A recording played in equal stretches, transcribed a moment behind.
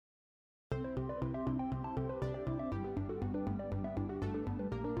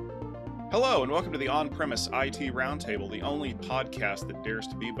Hello, and welcome to the On-Premise IT Roundtable, the only podcast that dares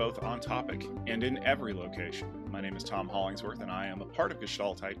to be both on topic and in every location. My name is Tom Hollingsworth, and I am a part of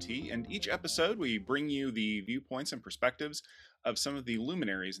Gestalt IT, and each episode we bring you the viewpoints and perspectives of some of the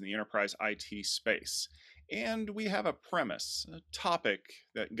luminaries in the enterprise IT space. And we have a premise, a topic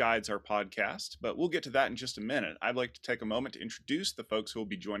that guides our podcast, but we'll get to that in just a minute. I'd like to take a moment to introduce the folks who will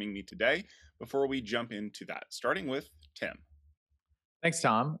be joining me today before we jump into that, starting with Tim. Thanks,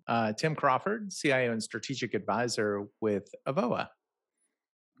 Tom. Tim Crawford, CIO and Strategic Advisor with Avoa.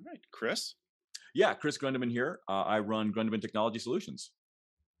 All right, Chris. Yeah, Chris Grundeman here. I run Grundeman Technology Solutions.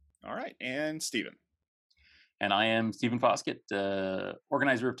 All right, and Stephen. And I am Stephen Foskett,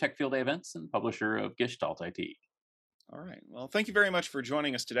 organizer of Tech Field Day events and publisher of Gestalt IT. All right. Well, thank you very much for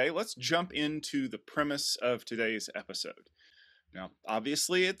joining us today. Let's jump into the premise of today's episode. Now,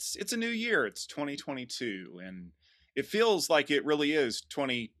 obviously, it's a new year. It's 2022, and it feels like it really is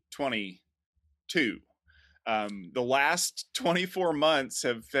 2022. The last 24 months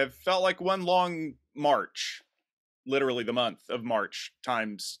have felt like one long March, literally the month of March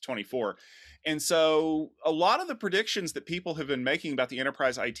times 24. And so a lot of the predictions that people have been making about the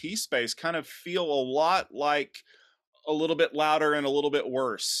enterprise IT space kind of feel a lot like a little bit louder and a little bit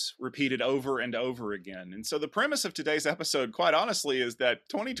worse, repeated over and over again. And so the premise of today's episode, quite honestly, is that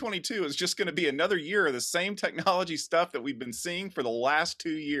 2022 is just going to be another year of the same technology stuff that we've been seeing for the last 2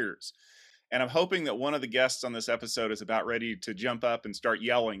 years. And I'm hoping that one of the guests on this episode is about ready to jump up and start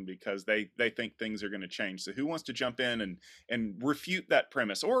yelling because they think things are going to change. So who wants to jump in and refute that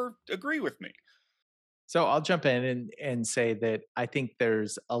premise or agree with me? So I'll jump in and say that I think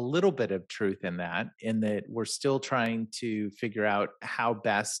there's a little bit of truth in that we're still trying to figure out how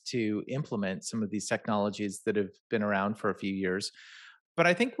best to implement some of these technologies that have been around for a few years. But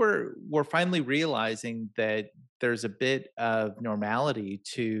I think we're finally realizing that there's a bit of normality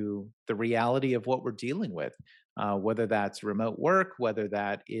to the reality of what we're dealing with, whether that's remote work, whether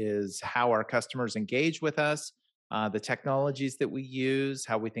that is how our customers engage with us, the technologies that we use,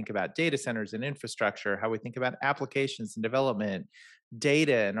 how we think about data centers and infrastructure, how we think about applications and development,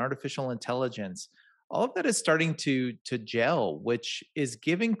 data and artificial intelligence. All of that is starting to gel, which is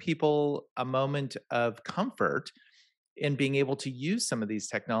giving people a moment of comfort in being able to use some of these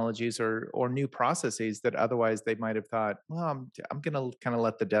technologies or new processes that otherwise they might have thought, well, I'm going to kind of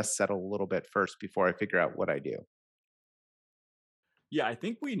let the dust settle a little bit first before I figure out what I do. Yeah, I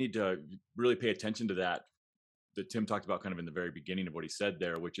think we need to really pay attention to that Tim talked about kind of in the very beginning of what he said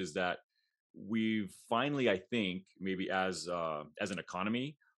there, which is that we've finally, I think, maybe as an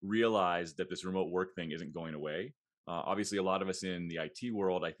economy, realized that this remote work thing isn't going away. Obviously, a lot of us in the IT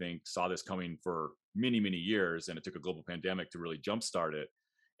world, I think, saw this coming for many, many years, and it took a global pandemic to really jumpstart it.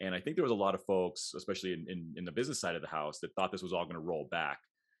 And I think there was a lot of folks, especially in the business side of the house, that thought this was all going to roll back.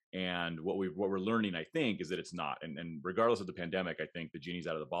 And what we're learning, I think, is that it's not. And regardless of the pandemic, I think the genie's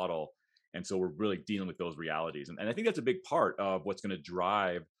out of the bottle. And so we're really dealing with those realities. And I think that's a big part of what's going to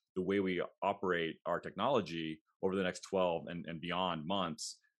drive the way we operate our technology over the next 12 and beyond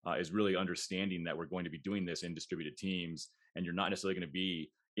months, is really understanding that we're going to be doing this in distributed teams. And you're not necessarily going to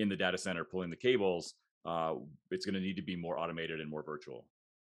be in the data center pulling the cables. It's going to need to be more automated and more virtual.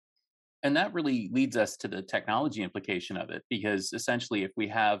 And that really leads us to the technology implication of it, because essentially if we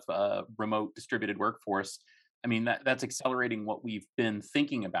have a remote distributed workforce, I mean, that's accelerating what we've been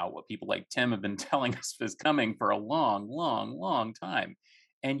thinking about, what people like Tim have been telling us is coming for a long, long, long time.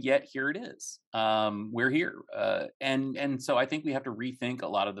 And yet here it is. We're here. And so I think we have to rethink a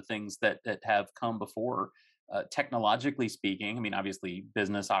lot of the things that have come before, technologically speaking. I mean, obviously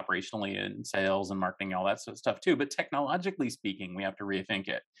business operationally and sales and marketing, all that sort of stuff too. But technologically speaking, we have to rethink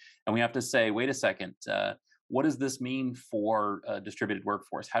it. And we have to say, wait a second, what does this mean for a distributed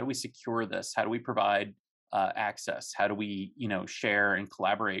workforce? How do we secure this? How do we provide access? How do we, share and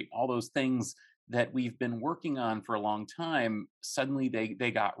collaborate? All those things that we've been working on for a long time, suddenly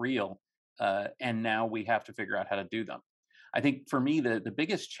they got real, and now we have to figure out how to do them. I think for me, the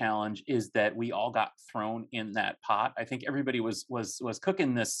biggest challenge is that we all got thrown in that pot. I think everybody was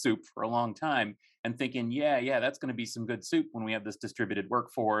cooking this soup for a long time and thinking, yeah, that's going to be some good soup when we have this distributed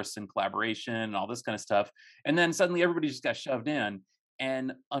workforce and collaboration and all this kind of stuff. And then suddenly everybody just got shoved in.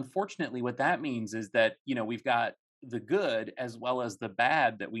 And unfortunately, what that means is that, we've got the good as well as the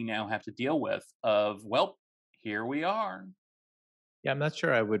bad that we now have to deal with of, well, here we are. Yeah, I'm not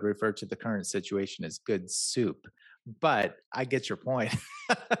sure I would refer to the current situation as good soup, but I get your point.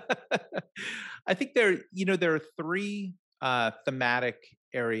 I think there are three thematic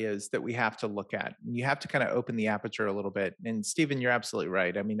areas that we have to look at. You have to kind of open the aperture a little bit. And Stephen, you're absolutely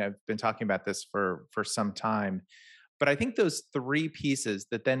right. I mean, I've been talking about this for some time. But I think those three pieces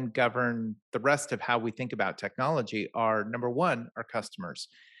that then govern the rest of how we think about technology are number one, our customers.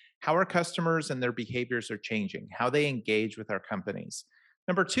 How our customers and their behaviors are changing, how they engage with our companies.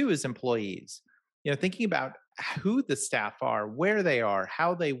 Number two is employees. Thinking about who the staff are, where they are,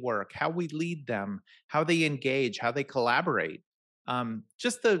 how they work, how we lead them, how they engage, how they collaborate.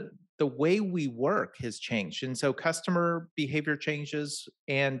 Just the way we work has changed. And so customer behavior changes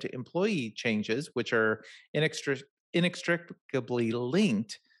and employee changes, which are inextricably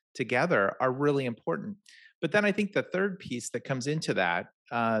linked together, are really important. But then I think the third piece that comes into that,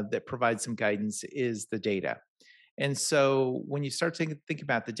 that provides some guidance, is the data. And so when you start to think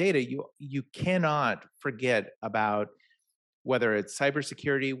about the data, you cannot forget about whether it's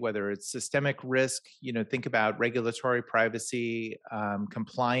cybersecurity, whether it's systemic risk. Think about regulatory privacy,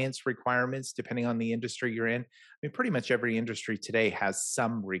 compliance requirements, depending on the industry you're in. I mean, pretty much every industry today has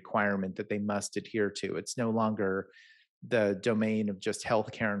some requirement that they must adhere to. It's no longer the domain of just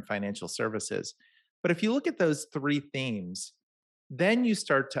healthcare and financial services. But if you look at those three themes, then you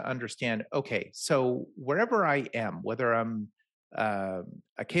start to understand, okay, so wherever I am, whether I'm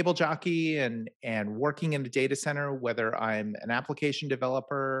a cable jockey and working in a data center, whether I'm an application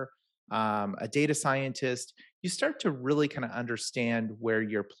developer, a data scientist, you start to really kind of understand where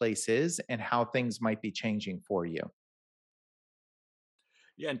your place is and how things might be changing for you.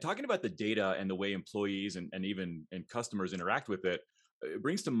 Yeah, and talking about the data and the way employees and even and customers interact with it, it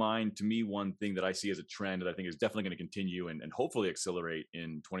brings to mind to me one thing that I see as a trend that I think is definitely going to continue and hopefully accelerate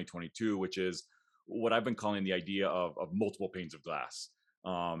in 2022, which is what I've been calling the idea of multiple panes of glass.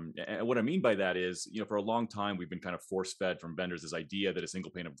 And what I mean by that is, for a long time, we've been kind of force fed from vendors this idea that a single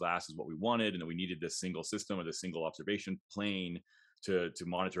pane of glass is what we wanted, and that we needed this single system or this single observation plane to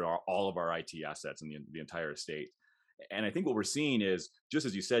monitor all of our IT assets and the entire estate. And I think what we're seeing is, just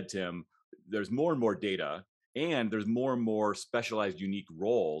as you said, Tim, there's more and more data, and there's more and more specialized, unique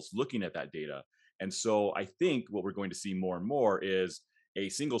roles looking at that data. And so I think what we're going to see more and more is a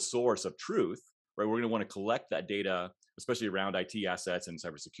single source of truth, right? We're going to want to collect that data, especially around IT assets and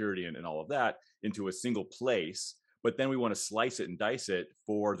cybersecurity and all of that, into a single place. But then we want to slice it and dice it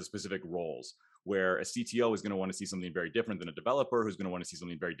for the specific roles, where a CTO is going to want to see something very different than a developer, who's going to want to see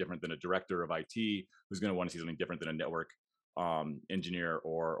something very different than a director of IT, who's going to want to see something different than a network engineer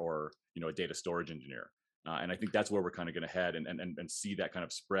or a data storage engineer. And I think that's where we're kind of going to head and see that kind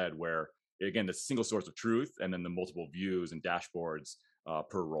of spread, where again, the single source of truth and then the multiple views and dashboards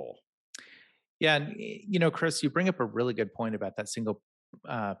per role. Yeah, and Chris, you bring up a really good point about that single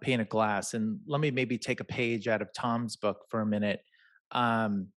pane of glass, and let me maybe take a page out of Tom's book for a minute,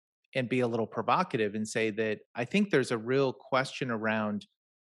 um, and be a little provocative and say that I think there's a real question around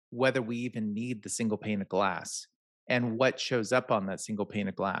whether we even need the single pane of glass and what shows up on that single pane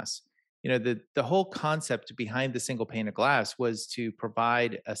of glass. The whole concept behind the single pane of glass was to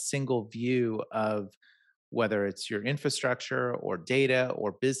provide a single view of whether it's your infrastructure or data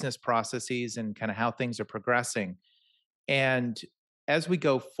or business processes and kind of how things are progressing. And as we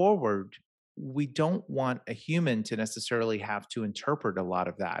go forward, we don't want a human to necessarily have to interpret a lot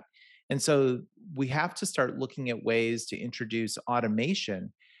of that. And so we have to start looking at ways to introduce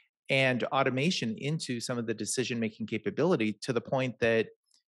automation into some of the decision making capability, to the point that,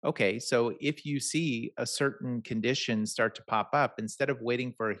 okay, so if you see a certain condition start to pop up, instead of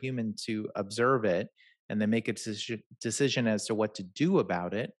waiting for a human to observe it and then make a decision as to what to do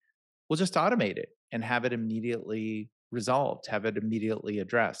about it, we'll just automate it and have it immediately resolved, have it immediately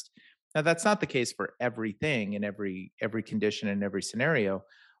addressed. Now, that's not the case for everything in every condition and every scenario,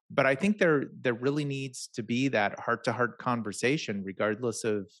 but I think there really needs to be that heart to heart conversation, regardless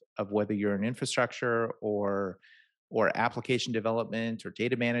of whether you're in infrastructure or application development or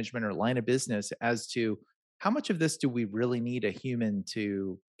data management or line of business, as to how much of this do we really need a human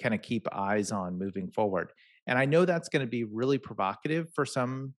to kind of keep eyes on moving forward. And I know that's going to be really provocative for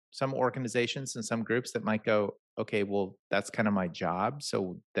some organizations and some groups that might go, okay, well, that's kind of my job,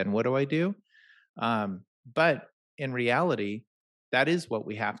 so then what do I do? But in reality, that is what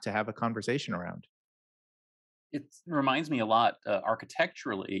we have to have a conversation around. It reminds me a lot,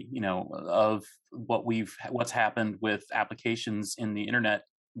 architecturally, of what's happened with applications in the internet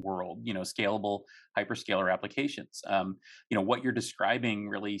world. Scalable hyperscaler applications. What you're describing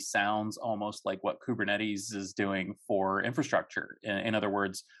really sounds almost like what Kubernetes is doing for infrastructure. In other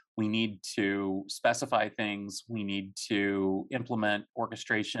words, we need to specify things. We need to implement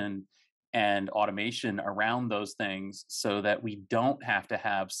orchestration and automation around those things, so that we don't have to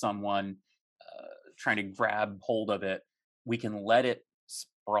have someone trying to grab hold of it. We can let it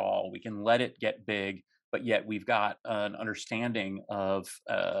sprawl. We can let it get big, but yet we've got an understanding of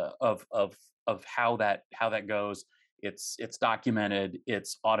how that goes it's documented,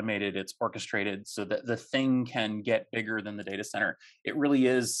 it's automated, it's orchestrated, so that the thing can get bigger than the data center. It really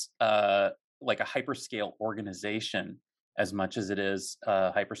is like a hyperscale organization as much as it is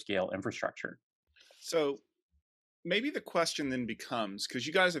hyperscale infrastructure. So maybe the question then becomes, because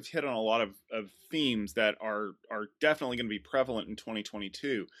you guys have hit on a lot of themes that are definitely going to be prevalent in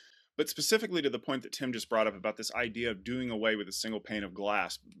 2022, but specifically to the point that Tim just brought up about this idea of doing away with a single pane of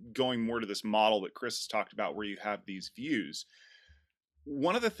glass, going more to this model that Chris has talked about where you have these views.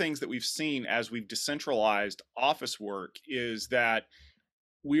 One of the things that we've seen as we've decentralized office work is that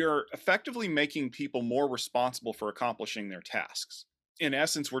we are effectively making people more responsible for accomplishing their tasks. In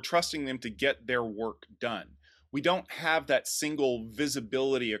essence, we're trusting them to get their work done. We don't have that single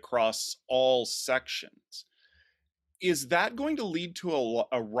visibility across all sections. Is that going to lead to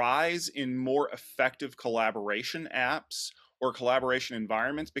a rise in more effective collaboration apps or collaboration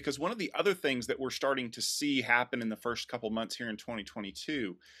environments? Because one of the other things that we're starting to see happen in the first couple months here in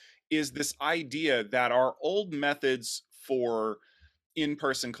 2022 is this idea that our old methods for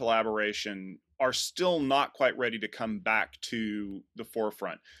in-person collaboration are still not quite ready to come back to the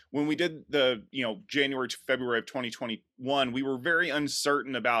forefront. When we did the, January to February of 2021, we were very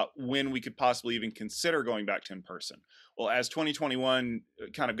uncertain about when we could possibly even consider going back to in-person. Well, as 2021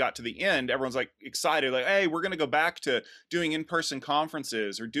 kind of got to the end, everyone's like excited, like, hey, we're going to go back to doing in-person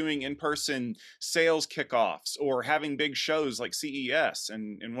conferences or doing in-person sales kickoffs or having big shows like CES.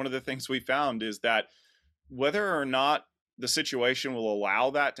 And one of the things we found is that whether or not the situation will allow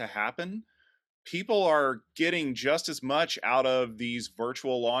that to happen, people are getting just as much out of these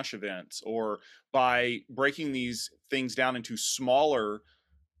virtual launch events, or by breaking these things down into smaller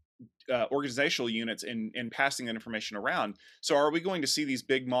organizational units and passing that information around. So are we going to see these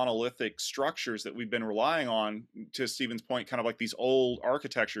big monolithic structures that we've been relying on, to Stephen's point, kind of like these old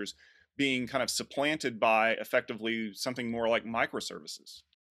architectures, being kind of supplanted by effectively something more like microservices?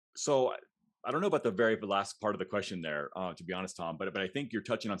 So I don't know about the very last part of the question there, to be honest, Tom, but I think you're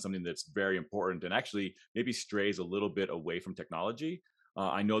touching on something that's very important and actually maybe strays a little bit away from technology.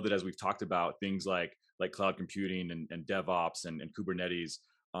 I know that as we've talked about things like cloud computing and DevOps and Kubernetes,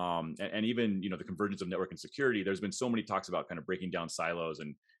 and even the convergence of network and security, there's been so many talks about kind of breaking down silos,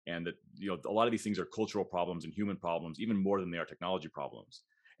 and that a lot of these things are cultural problems and human problems, even more than they are technology problems.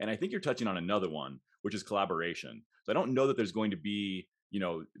 And I think you're touching on another one, which is collaboration. So I don't know that there's going to be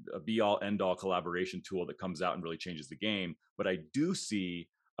a be-all, end-all collaboration tool that comes out and really changes the game. But I do see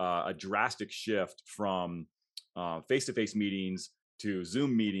a drastic shift from face-to-face meetings to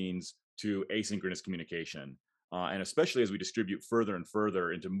Zoom meetings to asynchronous communication. And especially as we distribute further and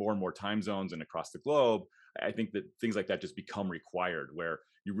further into more and more time zones and across the globe, I think that things like that just become required, where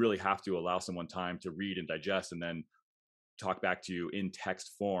you really have to allow someone time to read and digest and then talk back to you in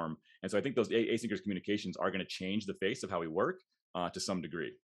text form. And so I think those asynchronous communications are going to change the face of how we work. To some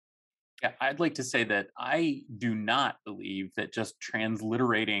degree. Yeah, I'd like to say that I do not believe that just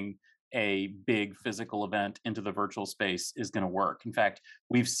transliterating a big physical event into the virtual space is going to work. In fact,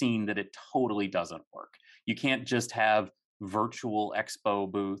 we've seen that it totally doesn't work. You can't just have virtual expo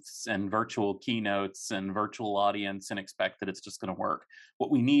booths and virtual keynotes and virtual audience and expect that it's just going to work.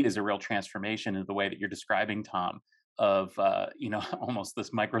 What we need is a real transformation in the way that you're describing, Tom, of almost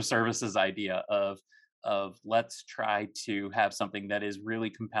this microservices idea of let's try to have something that is really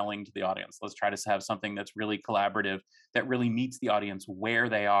compelling to the audience. Let's try to have something that's really collaborative, that really meets the audience where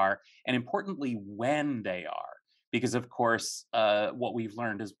they are, and importantly, when they are. Because of course, what we've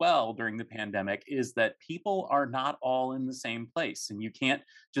learned as well during the pandemic is that people are not all in the same place. And you can't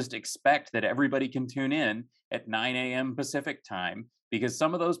just expect that everybody can tune in at 9 a.m. Pacific time, because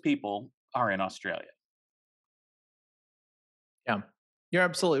some of those people are in Australia. Yeah. You're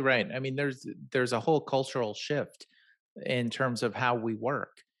absolutely right. I mean, there's a whole cultural shift in terms of how we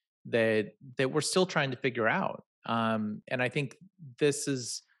work that we're still trying to figure out. And I think this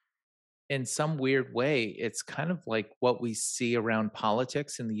is, in some weird way, it's kind of like what we see around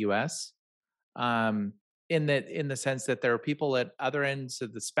politics in the U.S. In the sense that there are people at other ends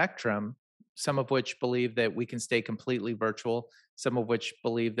of the spectrum, some of which believe that we can stay completely virtual, some of which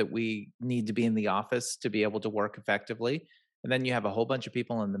believe that we need to be in the office to be able to work effectively. And then you have a whole bunch of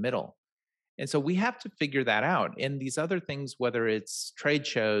people in the middle. And so we have to figure that out. And these other things, whether it's trade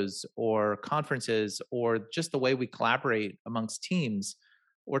shows or conferences or just the way we collaborate amongst teams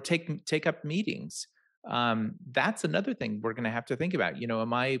or take up meetings, that's another thing we're going to have to think about.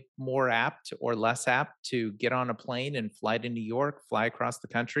 Am I more apt or less apt to get on a plane and fly to New York, fly across the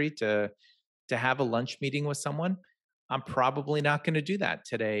country to have a lunch meeting with someone? I'm probably not going to do that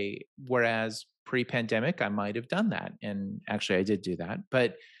today. Whereas pre-pandemic, I might have done that. And actually I did do that.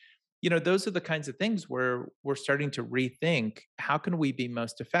 But those are the kinds of things where we're starting to rethink how can we be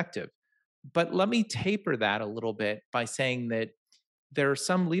most effective. But let me taper that a little bit by saying that there are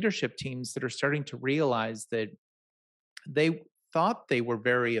some leadership teams that are starting to realize that they thought they were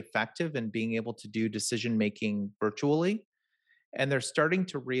very effective in being able to do decision making virtually. And they're starting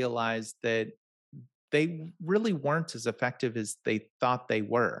to realize that they really weren't as effective as they thought they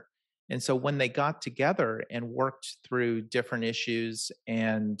were. And so when they got together and worked through different issues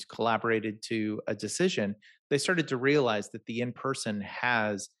and collaborated to a decision, they started to realize that the in person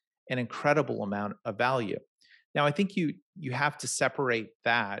has an incredible amount of value. Now, I think you have to separate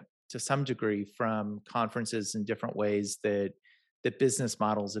that to some degree from conferences in different ways that business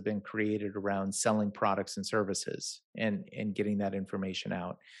models have been created around selling products and services and getting that information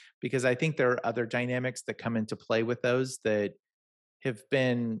out, because I think there are other dynamics that come into play with those that have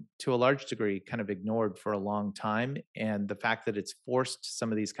been to a large degree kind of ignored for a long time, and the fact that it's forced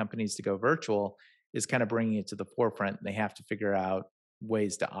some of these companies to go virtual is kind of bringing it to the forefront, and they have to figure out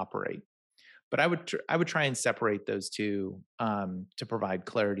ways to operate. But I would try and separate those two, to provide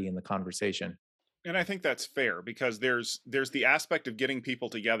clarity in the conversation. And I think that's fair, because there's the aspect of getting people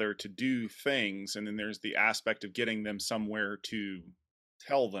together to do things, and then there's the aspect of getting them somewhere to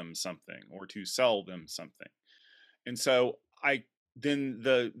tell them something or to sell them something. And so I then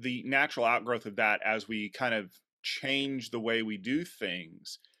the natural outgrowth of that, as we kind of change the way we do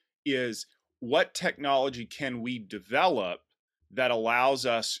things, is what technology can we develop that allows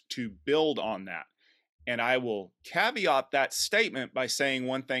us to build on that. And I will caveat that statement by saying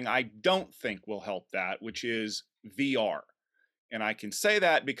one thing I don't think will help that, which is VR. And I can say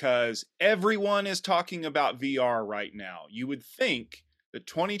that because everyone is talking about VR right now. You would think that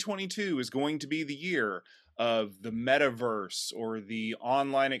 2022 is going to be the year of the metaverse or the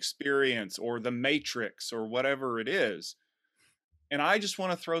online experience or the Matrix or whatever it is. And I just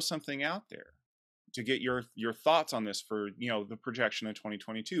want to throw something out there to get your thoughts on this for, the projection of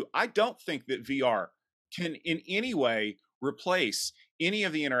 2022. I don't think that VR can in any way replace any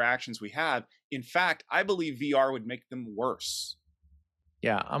of the interactions we have. In fact, I believe VR would make them worse.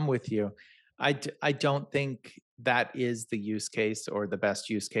 Yeah, I'm with you. I don't think that is the use case or the best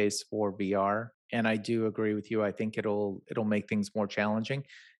use case for VR. And I do agree with you. I think it'll make things more challenging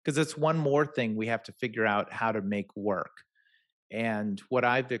because it's one more thing we have to figure out how to make work. And what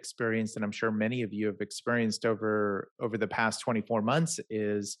I've experienced, and I'm sure many of you have experienced over the past 24 months,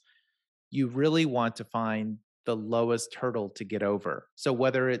 is you really want to find the lowest hurdle to get over. So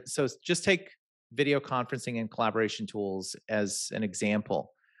just take video conferencing and collaboration tools as an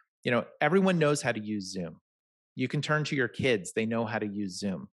example. Everyone knows how to use Zoom. You can turn to your kids, they know how to use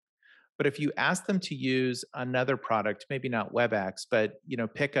Zoom. But if you ask them to use another product, maybe not WebEx, but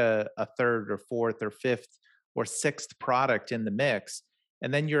pick a third or fourth or fifth or sixth product in the mix,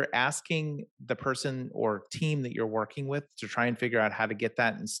 and then you're asking the person or team that you're working with to try and figure out how to get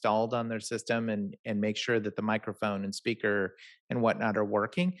that installed on their system and make sure that the microphone and speaker and whatnot are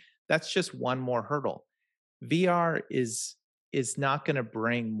working, that's just one more hurdle. VR is not going to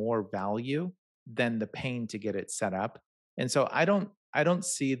bring more value than the pain to get it set up. And so I don't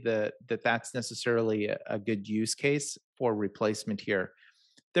see that's necessarily a good use case for replacement here.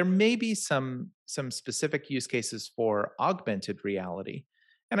 There may be some specific use cases for augmented reality.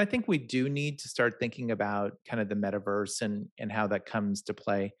 And I think we do need to start thinking about kind of the metaverse and how that comes to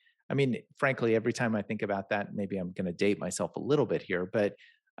play. I mean, frankly, every time I think about that, maybe I'm going to date myself a little bit here, but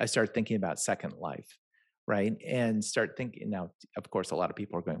I start thinking about Second Life, right? And start thinking now, of course, a lot of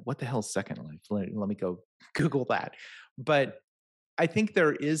people are going, what the hell is Second Life? Let me go Google that. But I think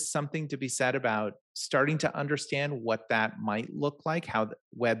there is something to be said about starting to understand what that might look like, how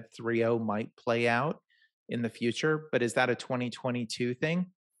Web 3.0 might play out in the future. But is that a 2022 thing?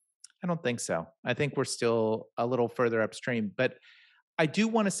 I don't think so. I think we're still a little further upstream. But I do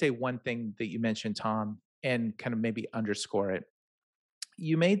want to say one thing that you mentioned, Tom, and kind of maybe underscore it.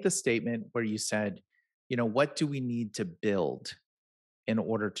 You made the statement where you said, what do we need to build in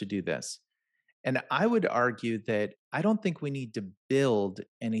order to do this? And I would argue that I don't think we need to build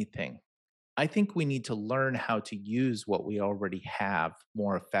anything. I think we need to learn how to use what we already have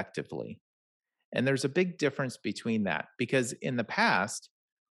more effectively. And there's a big difference between that because in the past,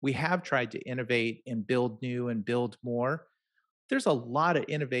 we have tried to innovate and build new and build more. There's a lot of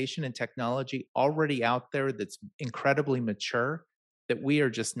innovation and technology already out there that's incredibly mature that we are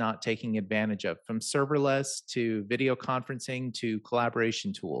just not taking advantage of, from serverless to video conferencing to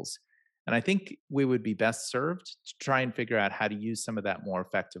collaboration tools. And I think we would be best served to try and figure out how to use some of that more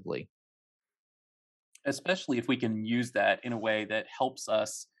effectively. Especially if we can use that in a way that helps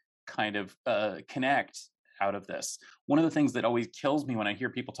us kind of connect out of this. One of the things that always kills me when I hear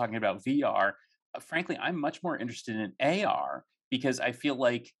people talking about VR, frankly, I'm much more interested in AR, because I feel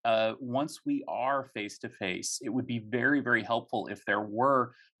like once we are face to face, it would be very, very helpful if there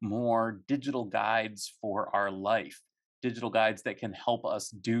were more digital guides for our life, digital guides that can help us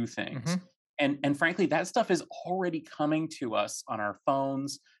do things. Hmm. And frankly, that stuff is already coming to us on our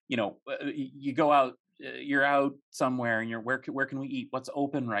phones. You go out, you're out somewhere, and you're where can we eat? What's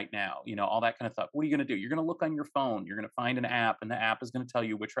open right now? All that kind of stuff. What are you going to do? You're going to look on your phone. You're going to find an app, and the app is going to tell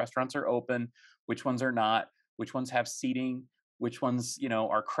you which restaurants are open, which ones are not, which ones have seating, which ones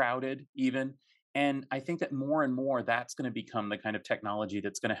are crowded even. And I think that more and more that's going to become the kind of technology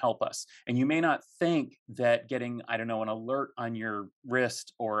that's going to help us. And you may not think that getting, I don't know, an alert on your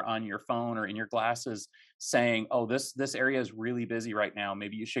wrist or on your phone or in your glasses saying, oh, this area is really busy right now,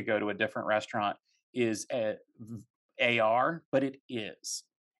 maybe you should go to a different restaurant, is AR, but it is.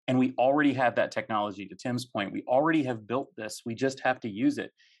 And we already have that technology. To Tim's point, we already have built this. We just have to use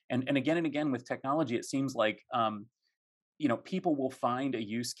it. And again with technology, it seems like people will find a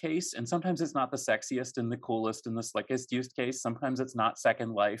use case, and sometimes it's not the sexiest and the coolest and the slickest use case. Sometimes it's not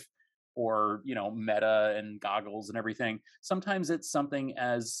Second Life or Meta and goggles and everything. Sometimes it's something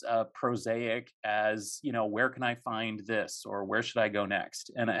as prosaic as where can I find this, or where should I go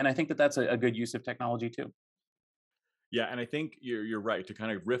next? And I think that that's a good use of technology too. Yeah, and I think you're right to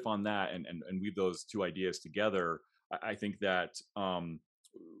kind of riff on that and weave those two ideas together. I think that I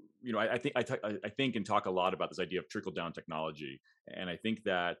think and talk a lot about this idea of trickle down technology, and I think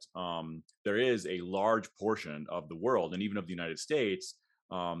that there is a large portion of the world and even of the United States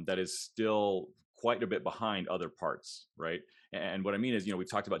that is still quite a bit behind other parts, right? And what I mean is, we've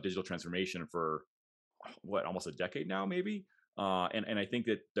talked about digital transformation for almost a decade now, maybe. And I think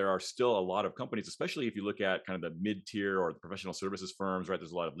that there are still a lot of companies, especially if you look at kind of the mid-tier or the professional services firms, right?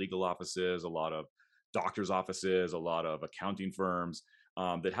 There's a lot of legal offices, a lot of doctors' offices, a lot of accounting firms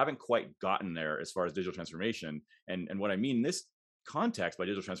that haven't quite gotten there as far as digital transformation. And what I mean in this context by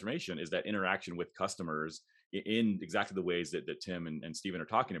digital transformation is that interaction with customers in exactly the ways that Tim and Stephen are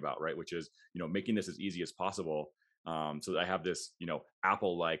talking about, right? Which is, making this as easy as possible. So that I have this,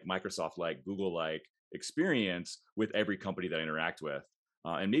 Apple-like, Microsoft-like, Google-like experience with every company that I interact with,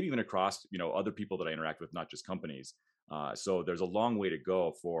 and maybe even across, other people that I interact with, not just companies. So there's a long way to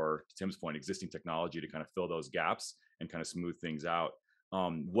go for, to Tim's point, existing technology to kind of fill those gaps and kind of smooth things out.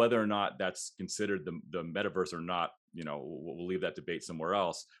 Whether or not that's considered the metaverse or not, we'll leave that debate somewhere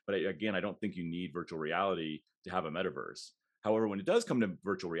else. But again, I don't think you need virtual reality to have a metaverse. However, when it does come to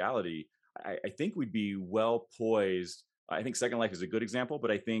virtual reality, I think we'd be well poised. I think Second Life is a good example,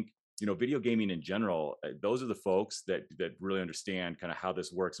 but I think video gaming in general, those are the folks that really understand kind of how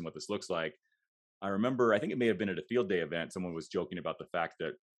this works and what this looks like. I remember, I think it may have been at a field day event, someone was joking about the fact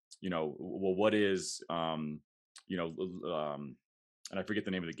that, well, what is, and I forget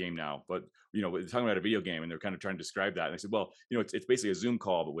the name of the game now, but we're talking about a video game, and they're kind of trying to describe that. And I said, well, it's basically a Zoom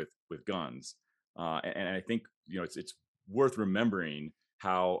call, but with guns. And I think it's worth remembering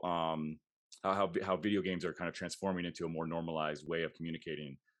how video games are kind of transforming into a more normalized way of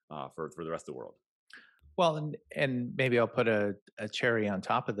communicating for the rest of the world. Well, and maybe I'll put a cherry on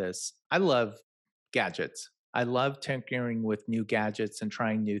top of this. I love gadgets. I love tinkering with new gadgets and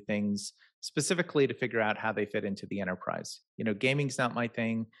trying new things, specifically to figure out how they fit into the enterprise. Gaming's not my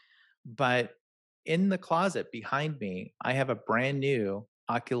thing, but in the closet behind me, I have a brand new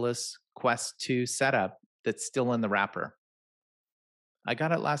Oculus Quest 2 setup that's still in the wrapper. I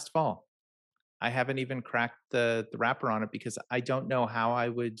got it last fall. I haven't even cracked the wrapper on it because I don't know how I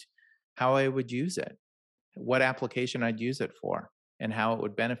would use it, what application I'd use it for, and how it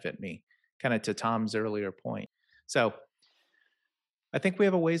would benefit me, kind of to Tom's earlier point. So I think we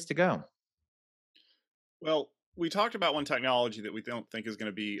have a ways to go. Well, we talked about one technology that we don't think is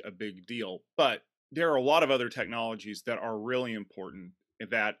going to be a big deal, but there are a lot of other technologies that are really important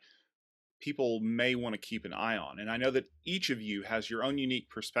that people may want to keep an eye on. And I know that each of you has your own unique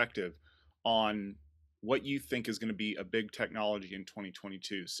perspective on what you think is going to be a big technology in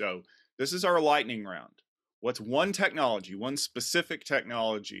 2022. So this is our lightning round. What's one technology, one specific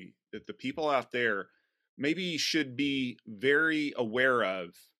technology that the people out there maybe should be very aware of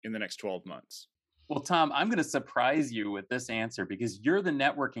in the next 12 months? Well, Tom, I'm going to surprise you with this answer because you're the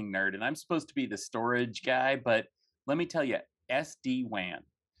networking nerd and I'm supposed to be the storage guy. But let me tell you, SD-WAN.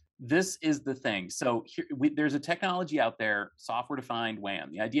 This is the thing. So there's a technology out there, software-defined WAN.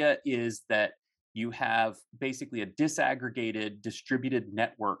 The idea is that you have basically a disaggregated, distributed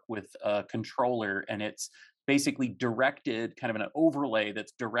network with a controller, and it's basically directed, kind of an overlay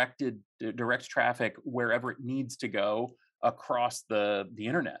that's directs traffic wherever it needs to go across the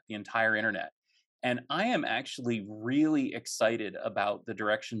internet, the entire internet. And I am actually really excited about the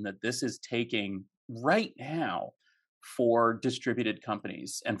direction that this is taking right now for distributed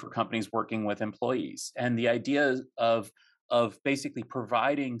companies and for companies working with employees. And the idea of basically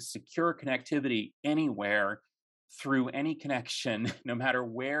providing secure connectivity anywhere through any connection, no matter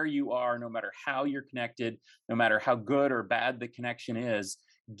where you are, no matter how you're connected, no matter how good or bad the connection is,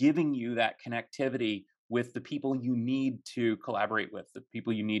 giving you that connectivity with the people you need to collaborate with, the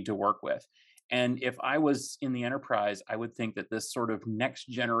people you need to work with. And if I was in the enterprise, I would think that this sort of next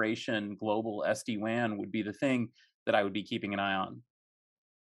generation global SD-WAN would be the thing that I would be keeping an eye on.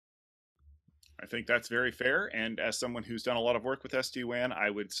 I think that's very fair. And as someone who's done a lot of work with SD-WAN, I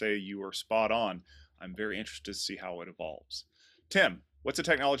would say you are spot on. I'm very interested to see how it evolves. Tim, what's a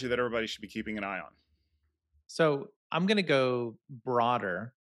technology that everybody should be keeping an eye on? So I'm going to go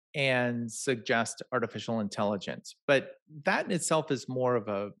broader and suggest artificial intelligence, but that in itself is more of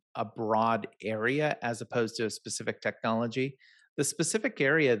a broad area as opposed to a specific technology. The specific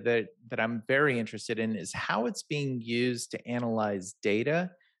area that I'm very interested in is how it's being used to analyze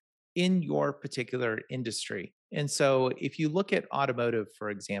data in your particular industry. And so if you look at automotive, for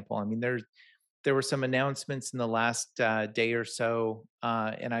example, I mean, there were some announcements in the last day or so,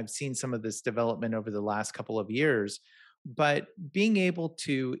 and I've seen some of this development over the last couple of years. But being able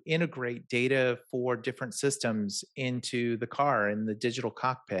to integrate data for different systems into the car and the digital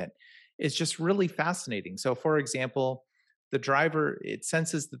cockpit is just really fascinating. So, for example, it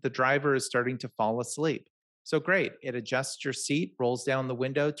senses that the driver is starting to fall asleep. So, great, it adjusts your seat, rolls down the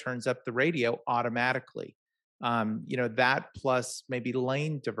window, turns up the radio automatically. That plus maybe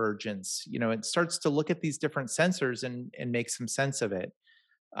lane divergence, it starts to look at these different sensors and make some sense of it.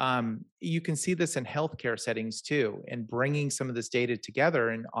 You can see this in healthcare settings too, and bringing some of this data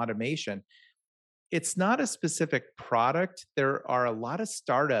together in automation. It's not a specific product. There are a lot of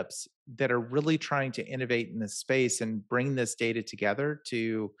startups that are really trying to innovate in this space and bring this data together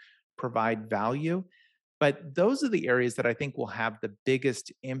to provide value. But those are the areas that I think will have the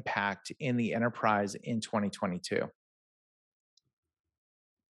biggest impact in the enterprise in 2022.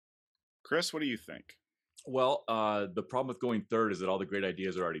 Chris, what do you think? Well, the problem with going third is that all the great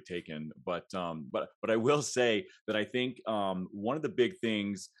ideas are already taken. But I will say that I think one of the big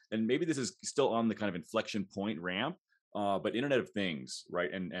things, and maybe this is still on the kind of inflection point ramp, but Internet of Things,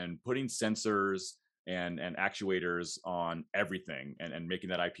 right? And putting sensors and actuators on everything and making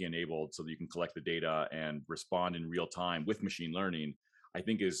that IP enabled so that you can collect the data and respond in real time with machine learning, I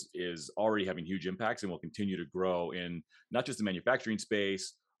think is already having huge impacts and will continue to grow in not just the manufacturing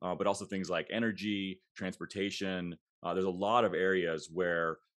space, but also things like energy, transportation. There's a lot of areas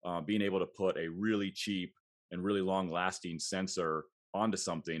where being able to put a really cheap and really long-lasting sensor onto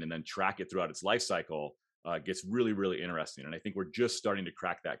something and then track it throughout its life cycle gets really, really interesting. And I think we're just starting to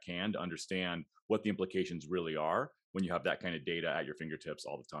crack that can to understand what the implications really are when you have that kind of data at your fingertips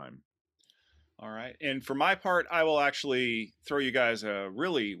all the time. All right. And for my part, I will actually throw you guys a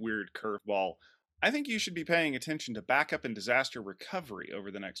really weird curveball. I think you should be paying attention to backup and disaster recovery over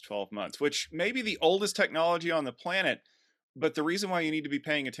the next 12 months, which may be the oldest technology on the planet. But the reason why you need to be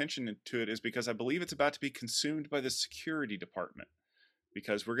paying attention to it is because I believe it's about to be consumed by the security department.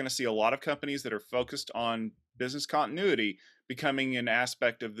 Because we're going to see a lot of companies that are focused on business continuity becoming an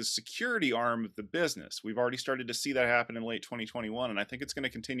aspect of the security arm of the business. We've already started to see that happen in late 2021, and I think it's going to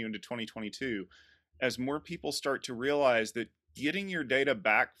continue into 2022 as more people start to realize that getting your data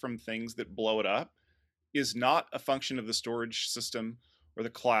back from things that blow it up is not a function of the storage system or the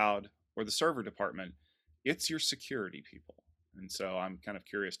cloud or the server department. It's your security people. And so I'm kind of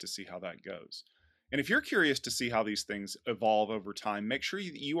curious to see how that goes. And if you're curious to see how these things evolve over time, make sure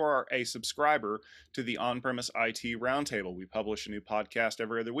you are a subscriber to the On-Premise IT Roundtable. We publish a new podcast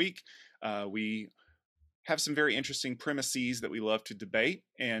every other week. We have some very interesting premises that we love to debate,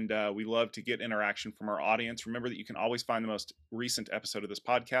 and we love to get interaction from our audience. Remember that you can always find the most recent episode of this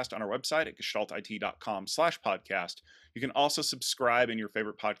podcast on our website at gestaltit.com/podcast. You can also subscribe in your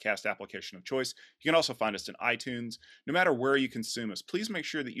favorite podcast application of choice. You can also find us in iTunes. No matter where you consume us, please make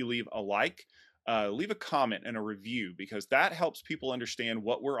sure that you leave a like, leave a comment and a review, because that helps people understand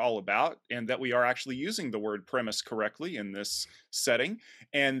what we're all about and that we are actually using the word premise correctly in this setting,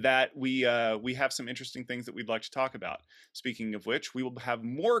 and that we have some interesting things that we'd like to talk about. Speaking of which, we will have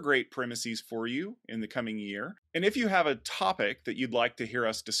more great premises for you in the coming year. And if you have a topic that you'd like to hear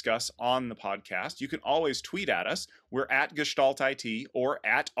us discuss on the podcast, you can always tweet at us. We're at Gestalt IT or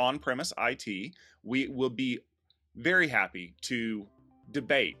at On-Premise IT. We will be very happy to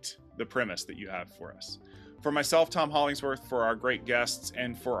debate the premise that you have for us. For myself, Tom Hollingsworth, for our great guests,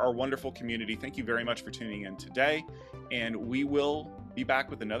 and for our wonderful community, thank you very much for tuning in today. And we will be back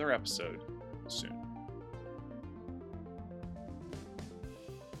with another episode soon.